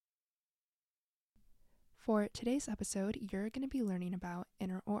For today's episode, you're going to be learning about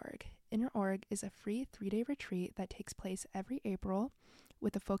Interorg. Interorg is a free 3-day retreat that takes place every April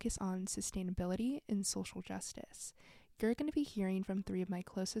with a focus on sustainability and social justice. You're going to be hearing from 3 of my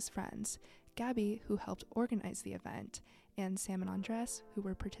closest friends, Gabby, who helped organize the event, and Sam and Andres, who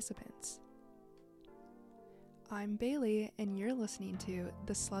were participants. I'm Bailey, and you're listening to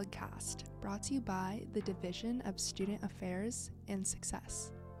The Slugcast, brought to you by the Division of Student Affairs and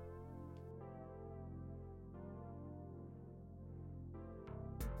Success.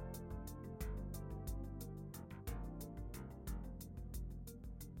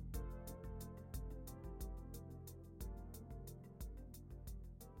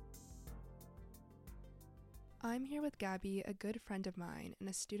 I'm here with Gabby, a good friend of mine and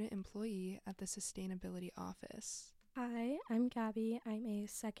a student employee at the Sustainability Office. Hi, I'm Gabby. I'm a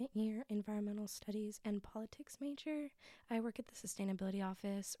second-year environmental studies and politics major. I work at the Sustainability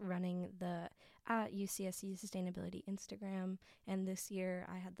Office running the UCSC Sustainability Instagram, and this year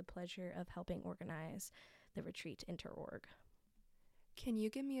I had the pleasure of helping organize the retreat Interorg. Can you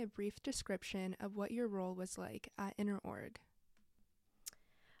give me a brief description of what your role was like at Interorg?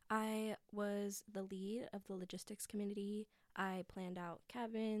 I was the lead of the logistics committee. I planned out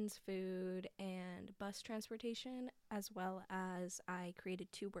cabins, food, and bus transportation, as well as I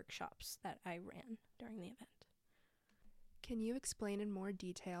created 2 workshops that I ran during the event. Can you explain in more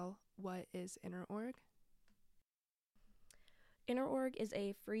detail what is Interorg? Interorg is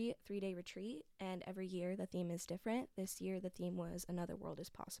a free 3-day retreat, and every year the theme is different. This year the theme was Another World is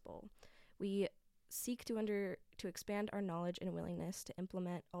Possible. We seek to expand our knowledge and willingness to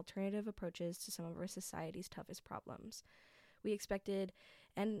implement alternative approaches to some of our society's toughest problems. We expected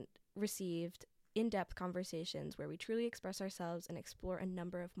and received in-depth conversations where we truly express ourselves and explore a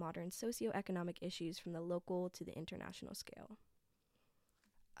number of modern socioeconomic issues from the local to the international scale.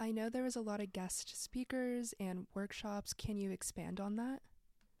 I know there was a lot of guest speakers and workshops. Can you expand on that?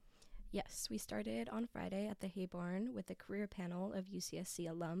 Yes, we started on Friday at the Hay Barn with a career panel of UCSC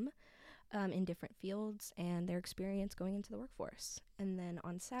alum in different fields and their experience going into the workforce. And then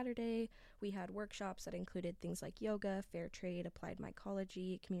on Saturday, we had workshops that included things like yoga, fair trade, applied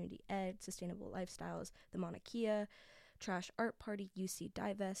mycology, community ed, sustainable lifestyles, the Monarchia, trash art party, UC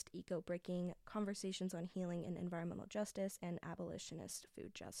Divest, eco-breaking, conversations on healing and environmental justice, and abolitionist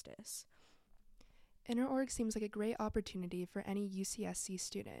food justice. Interorg seems like a great opportunity for any UCSC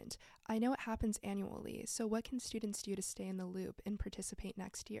student. I know it happens annually, so what can students do to stay in the loop and participate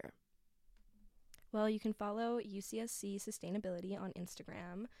next year? Well, you can follow UCSC Sustainability on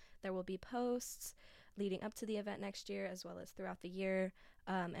Instagram. There will be posts leading up to the event next year as well as throughout the year.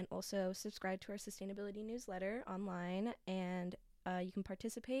 And also subscribe to our sustainability newsletter online, and you can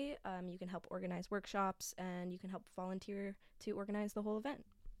participate. You can help organize workshops, and you can help volunteer to organize the whole event.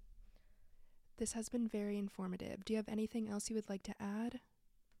 This has been very informative. Do you have anything else you would like to add?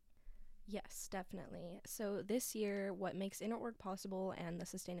 Yes, definitely. So this year, what makes Interorg possible and the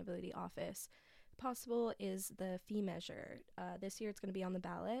Sustainability Office possible is the fee measure. This year it's going to be on the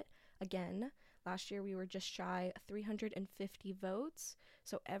ballot again. Last year we were just shy 350 votes,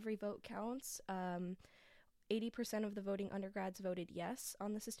 so every vote counts. 80% of the voting undergrads voted yes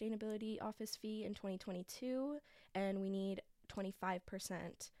on the Sustainability Office fee in 2022, and we need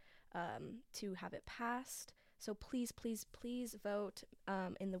 25% to have it passed. So please, please, please vote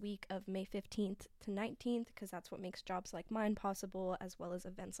in the week of May 15th to 19th, because that's what makes jobs like mine possible, as well as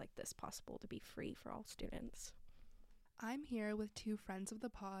events like this possible to be free for all students. I'm here with 2 friends of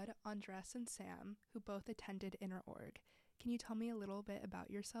the pod, Andres and Sam, who both attended Interorg. Can you tell me a little bit about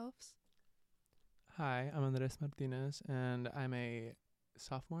yourselves? Hi, I'm Andres Martinez, and I'm a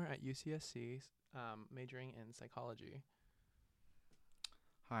sophomore at UCSC, majoring in psychology.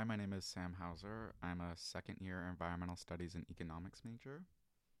 Hi, my name is Sam Hauser. I'm a second-year environmental studies and economics major.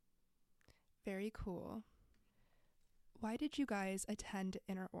 Very cool. Why did you guys attend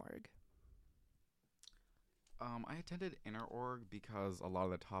Interorg? I attended Interorg because a lot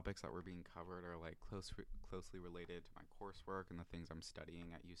of the topics that were being covered are like closely related to my coursework and the things I'm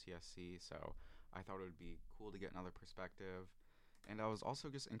studying at UCSC, so I thought it would be cool to get another perspective. And I was also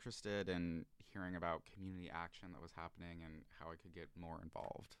just interested in hearing about community action that was happening and how I could get more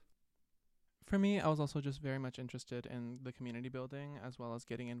involved. For me, I was also just very much interested in the community building, as well as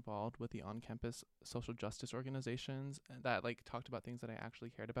getting involved with the on-campus social justice organizations that talked about things that I actually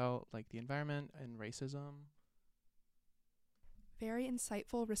cared about, like the environment and racism. Very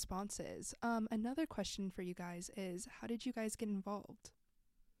insightful responses. Another question for you guys is, how did you guys get involved?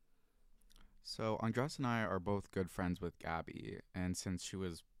 So Andres and I are both good friends with Gabby, and since she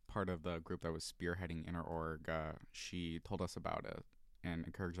was part of the group that was spearheading Interorg, she told us about it and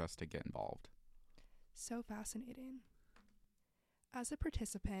encouraged us to get involved. So fascinating. As a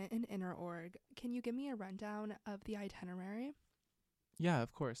participant in Interorg, can you give me a rundown of the itinerary? Yeah,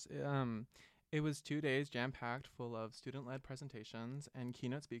 of course. It was 2 days jam-packed full of student-led presentations and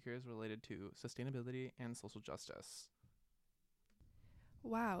keynote speakers related to sustainability and social justice.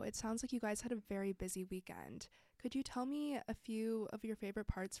 Wow, it sounds like you guys had a very busy weekend. Could you tell me a few of your favorite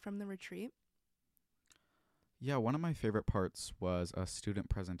parts from the retreat? Yeah, one of my favorite parts was a student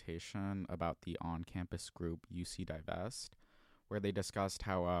presentation about the on-campus group UC Divest, where they discussed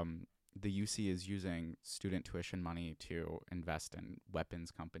how the UC is using student tuition money to invest in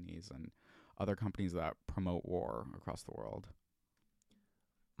weapons companies and other companies that promote war across the world.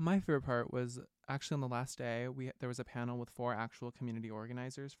 My favorite part was actually on the last day, there was a panel with 4 actual community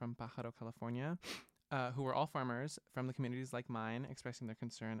organizers from Pájaro, California, who were all farmers from the communities like mine, expressing their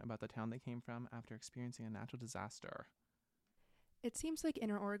concern about the town they came from after experiencing a natural disaster. It seems like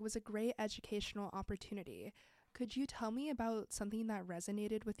Interorg was a great educational opportunity. Could you tell me about something that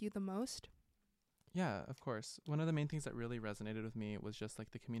resonated with you the most? Yeah, of course. One of the main things that really resonated with me was just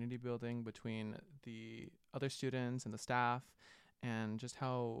like the community building between the other students and the staff, and just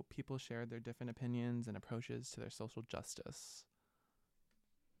how people shared their different opinions and approaches to their social justice.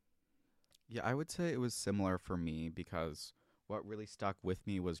 Yeah, I would say it was similar for me because what really stuck with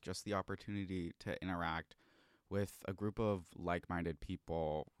me was just the opportunity to interact with a group of like-minded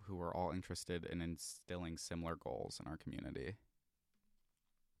people who were all interested in instilling similar goals in our community.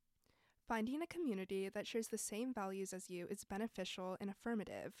 Finding a community that shares the same values as you is beneficial and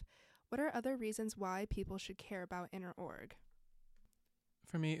affirmative. What are other reasons why people should care about Interorg?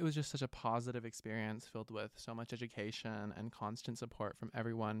 For me, it was just such a positive experience filled with so much education and constant support from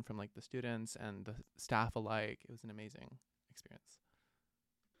everyone, from like the students and the staff alike. It was an amazing experience.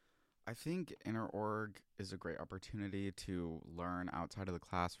 I think Interorg is a great opportunity to learn outside of the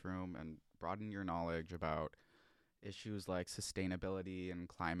classroom and broaden your knowledge about issues like sustainability and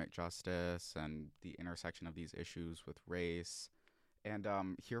climate justice and the intersection of these issues with race, and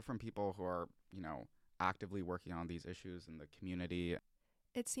hear from people who are, actively working on these issues in the community.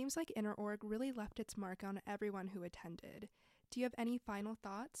 It seems like Interorg really left its mark on everyone who attended. Do you have any final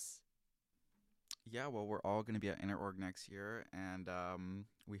thoughts? Yeah, well, we're all going to be at Interorg next year, and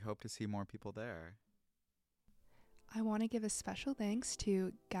we hope to see more people there. I want to give a special thanks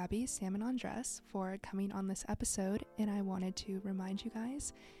to Gabby Salmon Andres for coming on this episode, and I wanted to remind you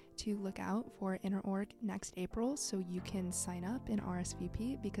guys to look out for Interorg next April so you can sign up and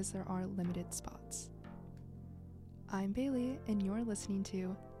RSVP because there are limited spots. I'm Bailey, and you're listening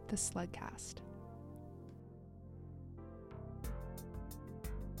to The Slugcast.